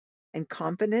And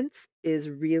confidence is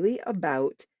really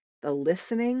about the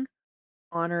listening,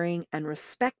 honoring, and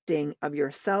respecting of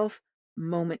yourself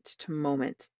moment to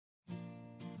moment.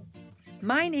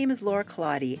 My name is Laura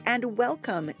Colati, and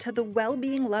welcome to the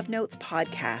Wellbeing Love Notes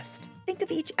podcast. Think of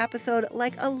each episode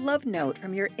like a love note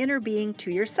from your inner being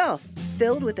to yourself,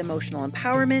 filled with emotional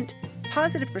empowerment,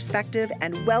 positive perspective,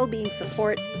 and well-being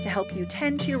support to help you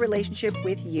tend to your relationship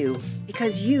with you,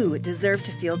 because you deserve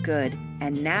to feel good.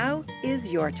 And now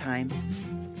is your time.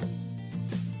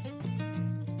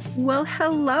 Well,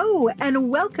 hello, and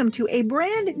welcome to a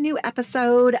brand new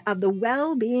episode of the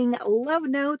Wellbeing Love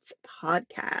Notes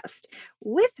podcast.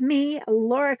 With me,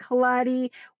 Laura Colati.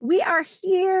 We are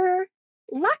here,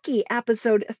 lucky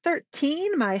episode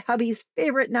 13, my hubby's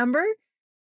favorite number.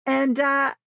 And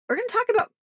we're going to talk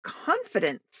about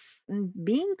confidence and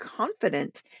being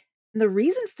confident. And the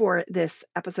reason for this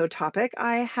episode topic,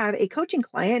 I have a coaching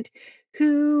client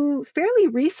who fairly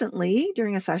recently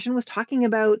during a session was talking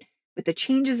about with the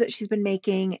changes that she's been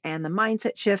making and the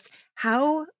mindset shifts,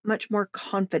 how much more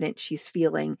confident she's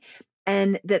feeling.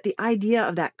 And that the idea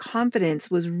of that confidence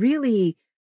was really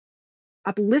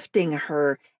uplifting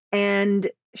her. And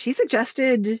she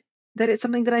suggested that it's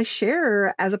something that I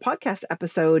share as a podcast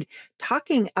episode,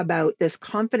 talking about this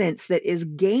confidence that is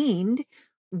gained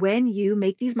when you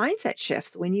make these mindset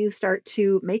shifts, when you start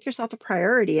to make yourself a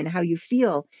priority and how you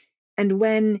feel, and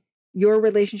when your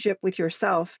relationship with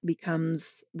yourself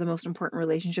becomes the most important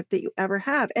relationship that you ever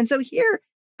have. And so here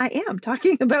I am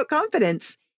talking about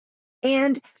confidence.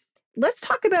 And let's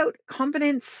talk about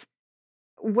confidence.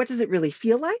 What does it really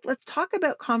feel like? Let's talk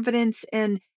about confidence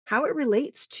and how it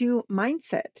relates to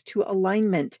mindset, to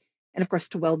alignment, and of course,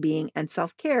 to well being and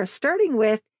self care, starting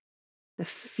with the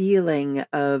feeling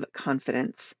of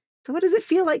confidence. So, what does it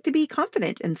feel like to be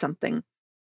confident in something?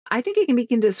 I think it can be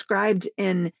described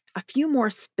in a few more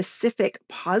specific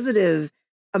positive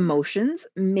emotions,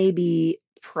 maybe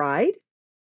pride,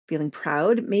 feeling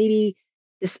proud, maybe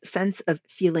this sense of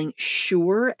feeling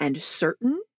sure and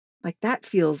certain, like that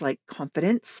feels like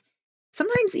confidence.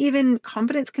 Sometimes even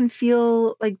confidence can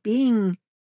feel like being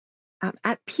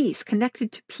at peace,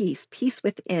 connected to peace, peace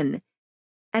within.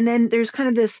 And then there's kind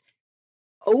of this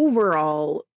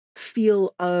overall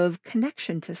feel of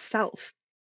connection to self.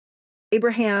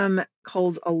 Abraham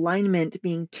calls alignment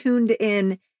being tuned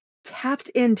in, tapped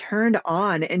in, turned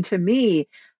on. And to me,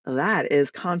 that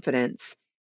is confidence.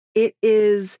 It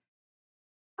is,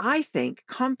 I think,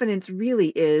 confidence really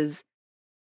is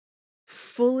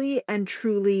fully and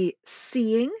truly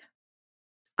seeing,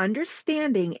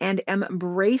 understanding, and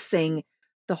embracing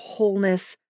the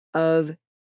wholeness of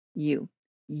you,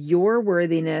 your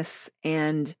worthiness,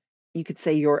 and you could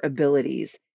say your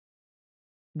abilities.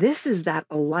 This is that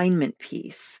alignment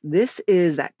piece. This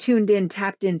is that tuned in,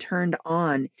 tapped in, turned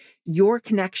on, your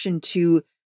connection to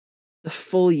the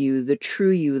full you, the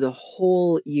true you, the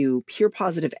whole you, pure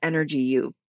positive energy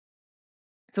you.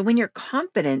 So when you're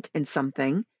confident in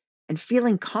something and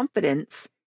feeling confidence,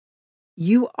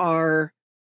 you are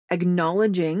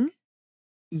acknowledging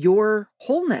your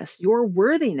wholeness, your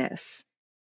worthiness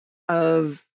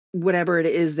of whatever it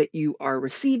is that you are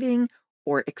receiving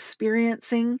or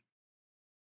experiencing.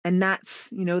 And that's,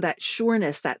 that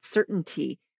sureness, that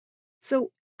certainty. So,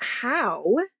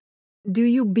 how do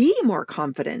you be more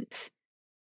confident?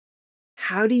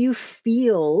 How do you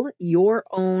feel your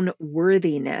own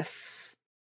worthiness?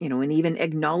 And even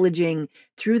acknowledging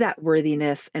through that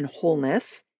worthiness and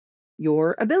wholeness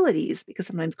your abilities, because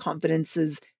sometimes confidence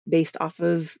is based off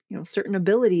of certain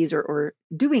abilities or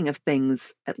doing of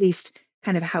things, at least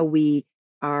kind of how we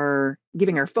are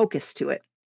giving our focus to it.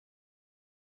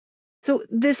 So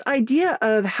this idea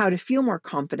of how to feel more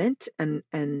confident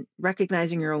and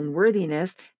recognizing your own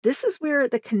worthiness, this is where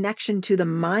the connection to the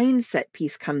mindset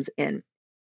piece comes in.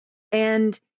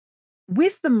 And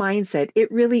with the mindset,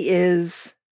 it really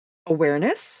is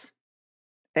awareness.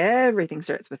 Everything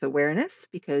starts with awareness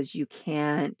because you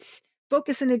can't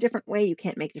focus in a different way. You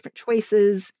can't make different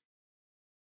choices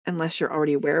unless you're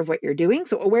already aware of what you're doing.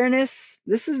 So, awareness,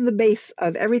 this is the base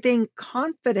of everything.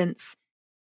 Confidence,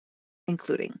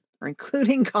 including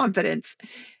confidence.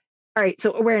 All right.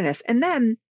 So, awareness. And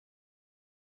then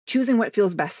choosing what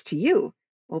feels best to you.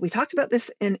 Well, we talked about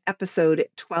this in episode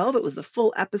 12. It was the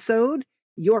full episode,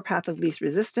 Your Path of Least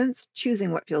Resistance,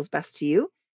 choosing what feels best to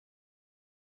you.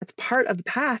 It's part of the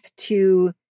path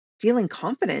to feeling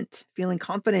confident. Feeling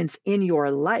confidence in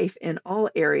your life in all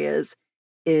areas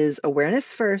is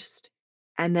awareness first,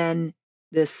 and then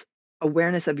this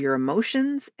awareness of your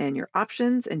emotions and your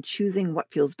options and choosing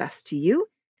what feels best to you.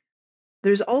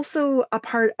 There's also a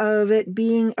part of it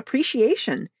being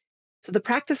appreciation. So the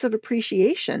practice of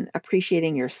appreciation,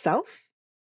 appreciating yourself,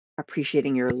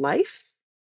 appreciating your life,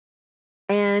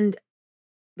 and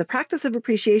the practice of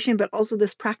appreciation, but also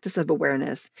this practice of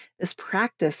awareness, this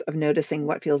practice of noticing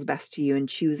what feels best to you and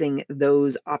choosing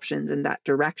those options in that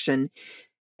direction.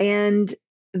 And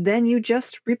then you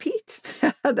just repeat.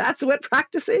 That's what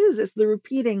practice is. It's the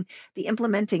repeating, the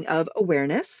implementing of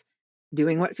awareness,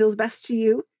 doing what feels best to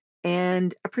you,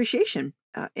 and appreciation,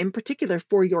 in particular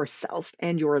for yourself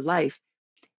and your life.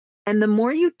 And the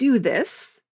more you do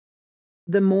this,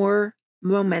 the more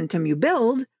momentum you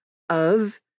build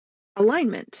of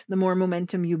alignment, the more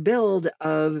momentum you build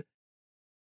of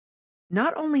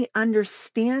not only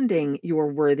understanding your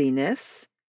worthiness,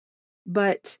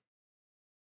 but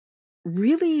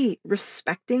really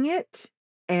respecting it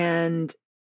and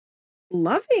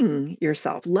loving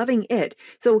yourself, loving it.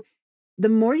 So the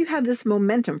more you have this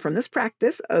momentum from this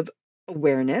practice of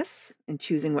awareness and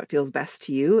choosing what feels best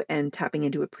to you and tapping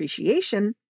into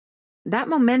appreciation, that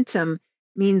momentum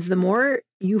means the more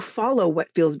you follow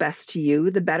what feels best to you,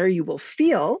 the better you will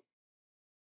feel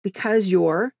because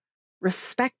you're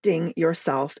respecting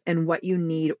yourself and what you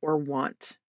need or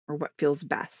want or what feels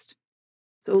best.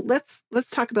 So let's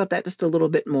talk about that just a little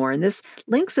bit more. And this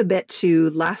links a bit to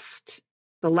the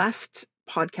last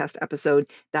podcast episode,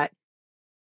 that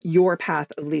your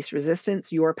path of least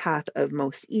resistance, your path of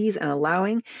most ease and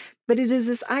allowing. But it is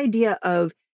this idea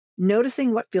of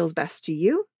noticing what feels best to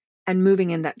you and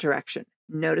moving in that direction.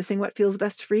 Noticing what feels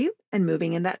best for you and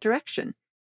moving in that direction.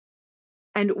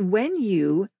 And when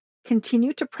you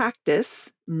continue to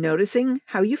practice noticing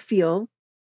how you feel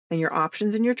and your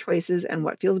options and your choices and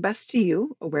what feels best to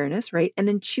you, awareness, right? And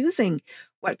then choosing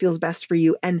what feels best for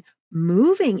you and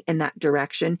moving in that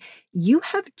direction, you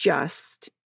have just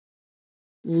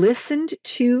listened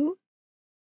to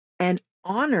and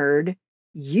honored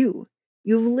you.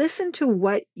 You've listened to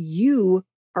what you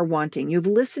are wanting. You've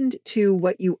listened to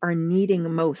what you are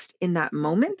needing most in that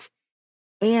moment.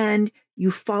 And you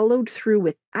followed through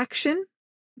with action.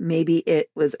 Maybe it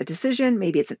was a decision.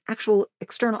 Maybe it's an actual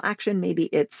external action. Maybe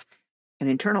it's an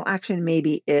internal action.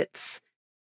 Maybe it's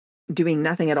doing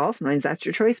nothing at all. Sometimes that's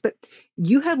your choice, but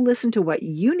you have listened to what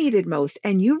you needed most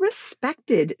and you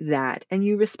respected that. And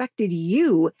you respected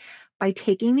you by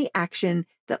taking the action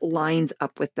that lines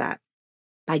up with that,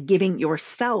 by giving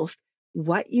yourself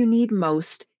what you need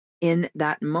most in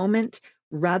that moment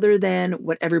rather than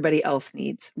what everybody else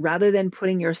needs, rather than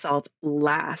putting yourself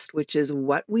last, which is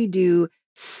what we do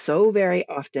so very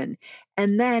often.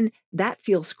 And then that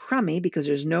feels crummy because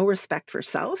there's no respect for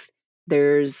self.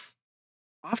 There's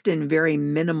often very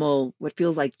minimal, what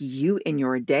feels like you in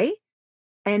your day.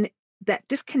 And that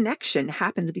disconnection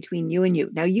happens between you and you.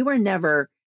 Now, you are never,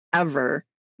 ever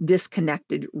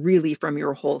disconnected really from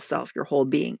your whole self, your whole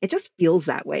being. It just feels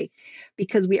that way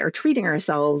because we are treating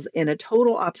ourselves in a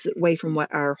total opposite way from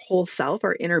what our whole self,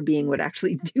 our inner being, would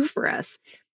actually do for us.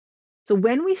 So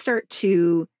when we start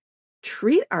to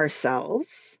treat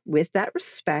ourselves with that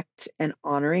respect and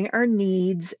honoring our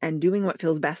needs and doing what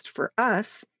feels best for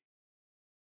us,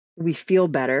 we feel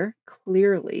better,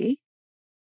 clearly,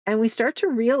 and we start to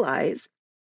realize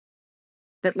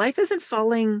that life isn't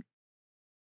falling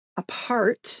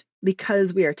apart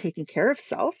because we are taking care of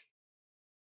self.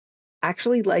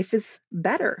 Actually, life is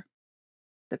better.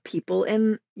 The people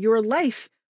in your life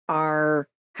are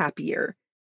happier.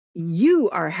 You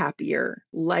are happier.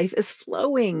 Life is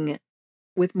flowing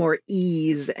with more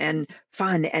ease and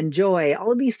fun and joy,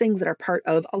 all of these things that are part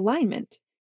of alignment.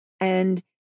 And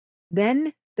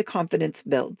then the confidence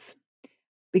builds.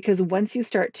 Because once you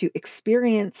start to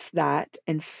experience that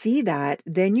and see that,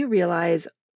 then you realize,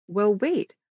 well,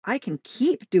 wait, I can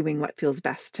keep doing what feels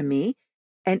best to me.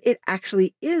 And it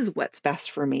actually is what's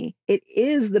best for me. It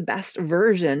is the best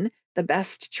version, the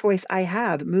best choice I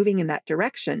have moving in that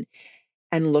direction.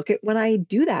 And look at when I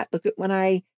do that. Look at when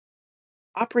I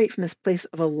operate from this place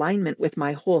of alignment with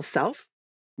my whole self.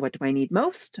 What do I need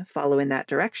most? Follow in that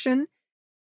direction.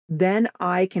 Then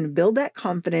I can build that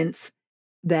confidence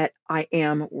that I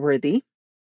am worthy,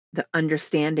 the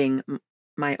understanding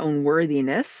my own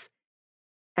worthiness.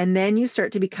 And then you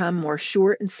start to become more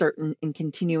sure and certain in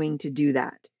continuing to do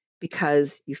that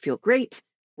because you feel great.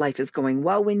 Life is going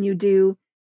well when you do.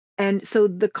 And so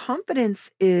the confidence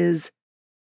is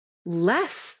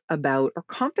less about, or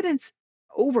confidence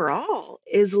overall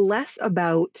is less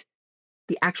about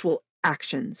the actual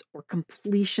actions or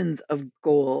completions of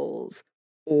goals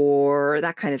or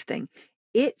that kind of thing.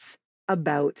 It's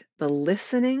about the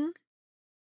listening,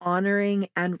 honoring,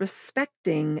 and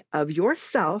respecting of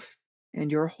yourself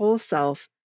and your whole self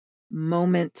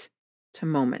moment to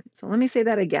moment. So let me say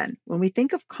that again. When we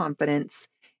think of confidence,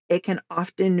 it can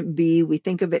often be, we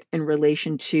think of it in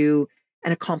relation to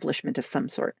an accomplishment of some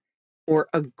sort, or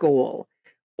a goal,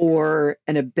 or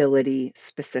an ability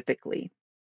specifically.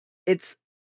 It's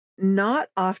not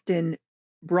often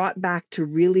brought back to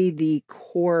really the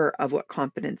core of what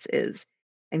confidence is.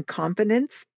 And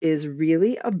confidence is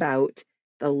really about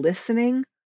the listening,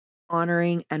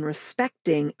 honoring, and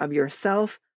respecting of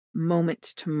yourself moment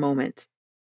to moment.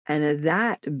 And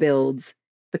that builds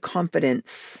the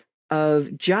confidence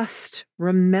of just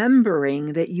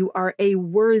remembering that you are a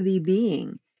worthy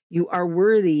being. You are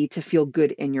worthy to feel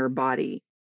good in your body.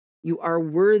 You are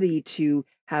worthy to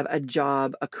have a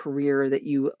job, a career that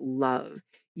you love.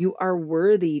 You are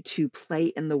worthy to play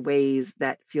in the ways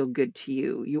that feel good to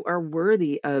you. You are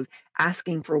worthy of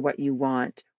asking for what you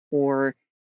want or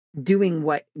doing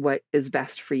what is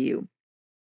best for you.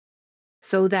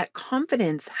 So that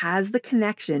confidence has the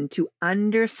connection to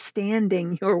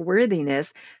understanding your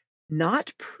worthiness,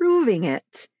 not proving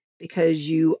it, because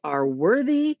you are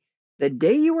worthy. The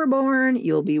day you were born,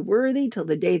 you'll be worthy till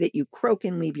the day that you croak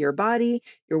and leave your body.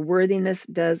 Your worthiness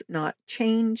does not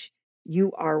change.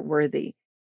 You are worthy.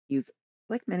 You've,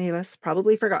 like many of us,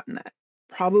 probably forgotten that.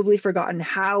 Probably forgotten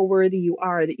how worthy you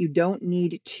are, that you don't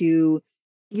need to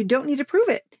prove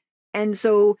it. And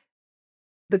so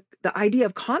the idea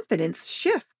of confidence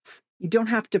shifts. You don't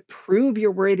have to prove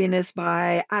your worthiness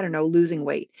by, I don't know, losing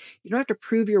weight. You don't have to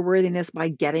prove your worthiness by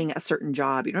getting a certain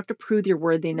job. You don't have to prove your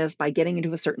worthiness by getting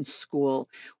into a certain school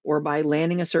or by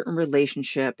landing a certain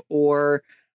relationship or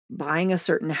buying a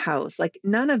certain house. Like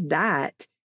none of that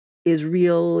is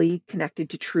really connected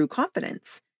to true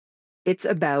confidence. It's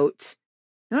about,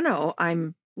 no,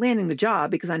 I'm landing the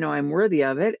job because I know I'm worthy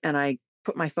of it and I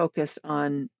put my focus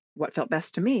on what felt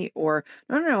best to me. Or,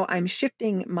 no, I'm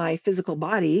shifting my physical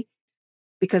body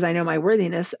because I know my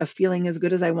worthiness of feeling as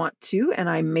good as I want to, and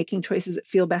I'm making choices that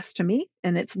feel best to me,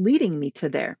 and it's leading me to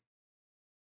there.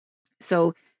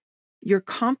 So, your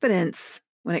confidence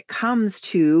when it comes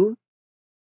to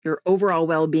your overall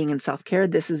well being and self care,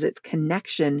 this is its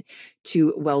connection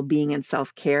to well being and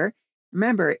self care.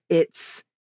 Remember, it's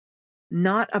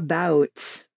not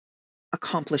about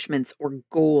accomplishments or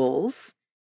goals.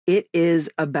 It is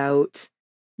about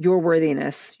your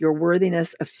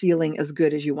worthiness of feeling as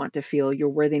good as you want to feel, your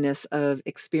worthiness of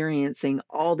experiencing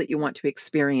all that you want to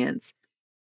experience.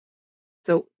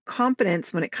 So,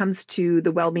 confidence when it comes to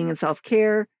the well being and self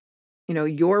care,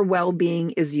 your well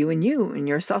being is you, and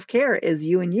your self care is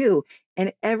you and you.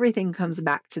 And everything comes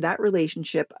back to that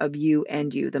relationship of you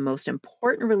and you. The most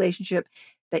important relationship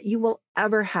that you will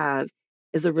ever have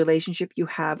is a relationship you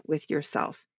have with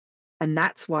yourself. And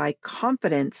that's why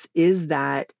confidence is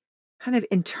that kind of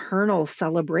internal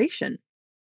celebration.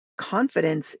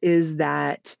 Confidence is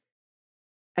that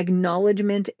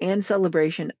acknowledgement and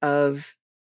celebration of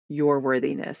your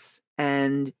worthiness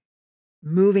and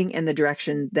moving in the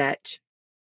direction that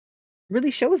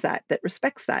really shows that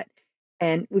respects that.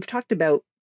 And we've talked about,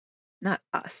 not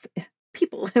us,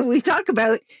 people, we talk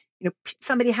about,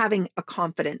 somebody having a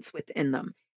confidence within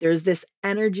them. There's this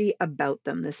energy about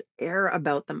them, this air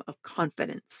about them of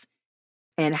confidence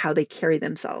and how they carry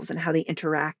themselves and how they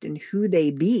interact and who they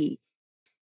be.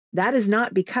 That is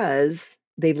not because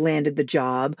they've landed the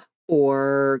job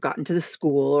or gotten to the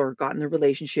school or gotten the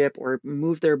relationship or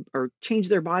moved their or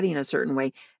changed their body in a certain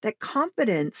way. That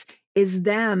confidence is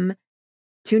them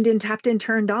tuned in, tapped in,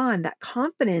 turned on. That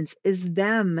confidence is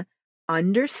them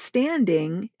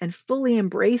understanding and fully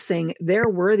embracing their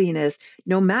worthiness,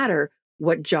 no matter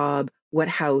what job, what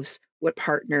house, what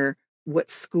partner,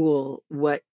 what school,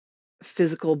 what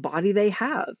physical body they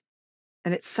have.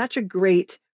 And it's such a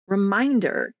great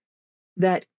reminder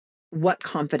that what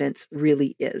confidence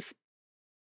really is.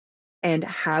 And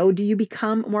how do you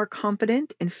become more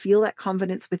confident and feel that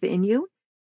confidence within you?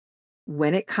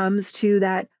 When it comes to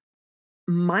that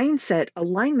mindset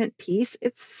alignment piece,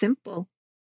 it's simple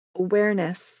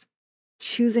awareness,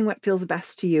 choosing what feels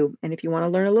best to you. And if you want to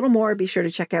learn a little more, be sure to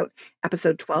check out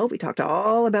episode 12. We talked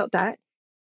all about that.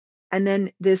 And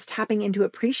then this tapping into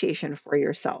appreciation for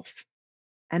yourself.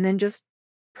 And then just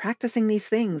practicing these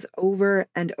things over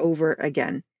and over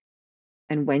again.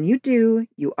 And when you do,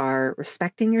 you are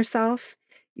respecting yourself.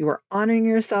 You are honoring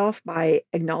yourself by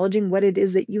acknowledging what it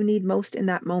is that you need most in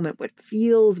that moment, what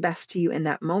feels best to you in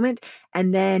that moment.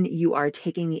 And then you are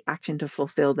taking the action to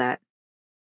fulfill that.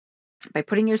 By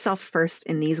putting yourself first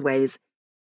in these ways,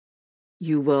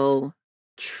 you will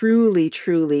truly,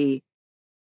 truly,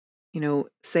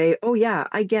 say, oh, yeah,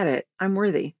 I get it. I'm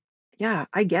worthy. Yeah,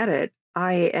 I get it.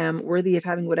 I am worthy of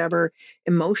having whatever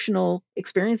emotional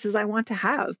experiences I want to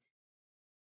have.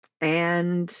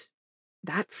 And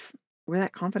that's where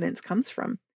that confidence comes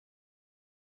from.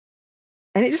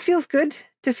 And it just feels good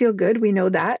to feel good. We know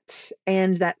that.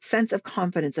 And that sense of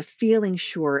confidence, of feeling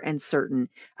sure and certain,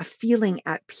 of feeling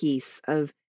at peace,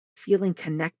 of feeling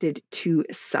connected to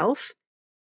self,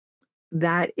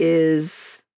 that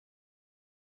is,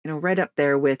 right up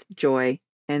there with joy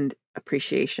and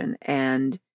appreciation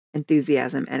and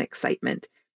enthusiasm and excitement.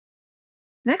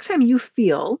 Next time you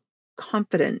feel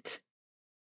confident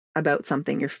about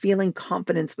something, you're feeling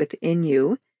confidence within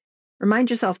you, remind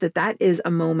yourself that that is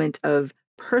a moment of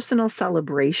personal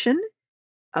celebration,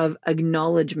 of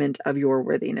acknowledgement of your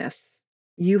worthiness.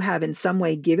 You have in some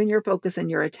way given your focus and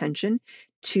your attention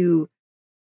to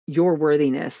your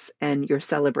worthiness and you're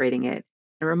celebrating it.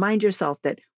 And remind yourself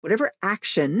that whatever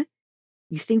action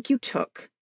you think you took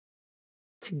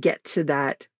to get to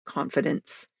that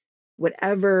confidence,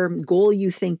 whatever goal you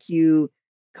think you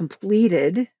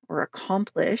completed or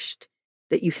accomplished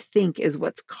that you think is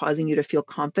what's causing you to feel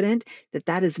confident,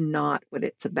 that is not what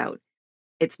it's about.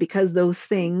 It's because those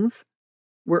things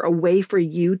were a way for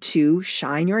you to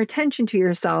shine your attention to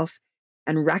yourself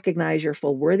and recognize your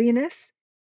full worthiness.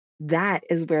 That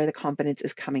is where the confidence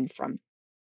is coming from.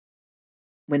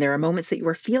 When there are moments that you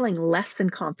are feeling less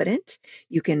than confident,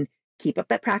 you can keep up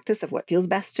that practice of what feels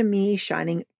best to me,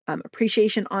 shining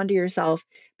appreciation onto yourself.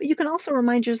 But you can also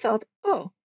remind yourself,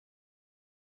 oh,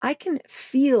 I can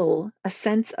feel a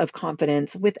sense of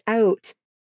confidence without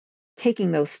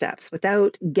taking those steps,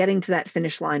 without getting to that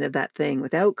finish line of that thing,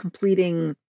 without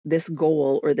completing this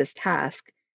goal or this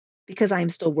task, because I'm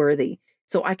still worthy.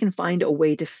 So I can find a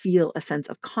way to feel a sense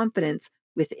of confidence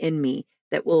within me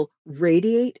that will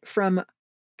radiate from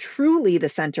truly the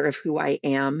center of who I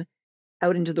am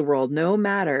out into the world, no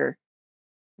matter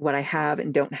what I have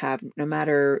and don't have, no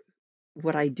matter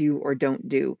what I do or don't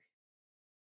do.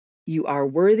 You are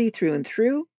worthy through and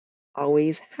through,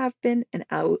 always have been and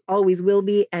always will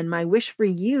be. And my wish for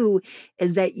you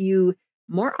is that you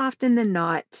more often than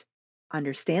not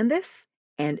understand this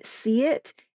and see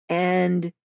it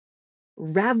and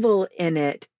revel in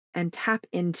it and tap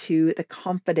into the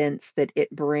confidence that it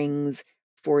brings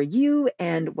for you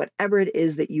and whatever it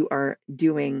is that you are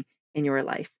doing in your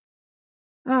life.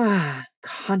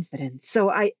 Confidence. So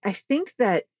I think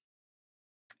that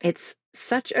it's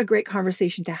such a great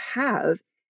conversation to have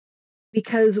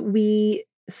because we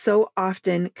so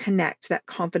often connect that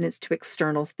confidence to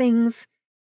external things.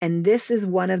 And this is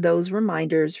one of those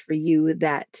reminders for you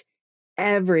that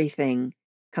everything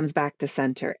comes back to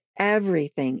center.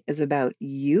 Everything is about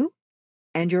you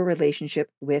and your relationship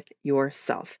with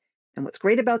yourself. And what's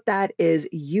great about that is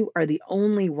you are the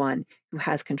only one who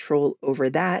has control over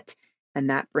that. And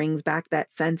that brings back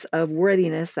that sense of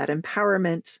worthiness, that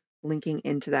empowerment, linking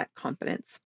into that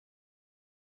confidence.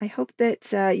 I hope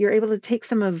that you're able to take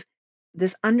some of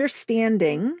this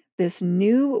understanding, this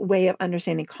new way of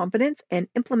understanding confidence, and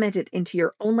implement it into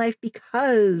your own life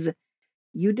because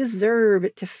you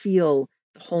deserve to feel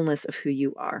the wholeness of who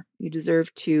you are. You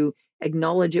deserve to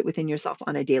acknowledge it within yourself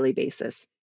on a daily basis.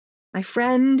 My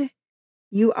friend,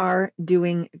 you are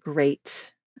doing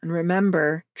great. And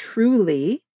remember,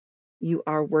 truly, you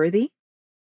are worthy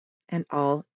and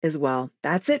all is well.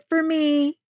 That's it for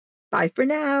me. Bye for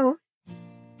now.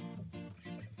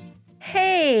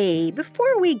 Hey,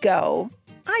 before we go,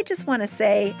 I just want to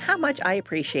say how much I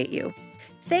appreciate you.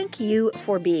 Thank you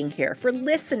for being here, for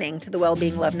listening to the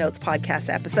Wellbeing Love Notes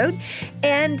podcast episode.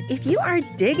 And if you are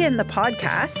digging the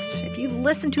podcast, if you've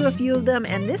listened to a few of them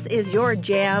and this is your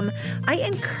jam, I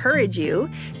encourage you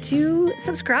to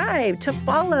subscribe, to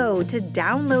follow, to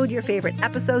download your favorite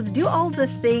episodes, do all the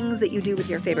things that you do with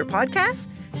your favorite podcast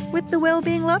with the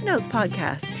Wellbeing Love Notes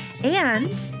podcast. And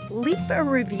leave a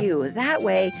review. That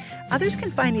way, others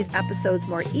can find these episodes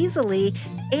more easily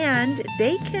and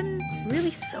they can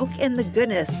really soak in the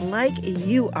goodness like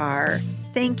you are.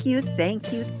 Thank you,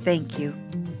 thank you, thank you.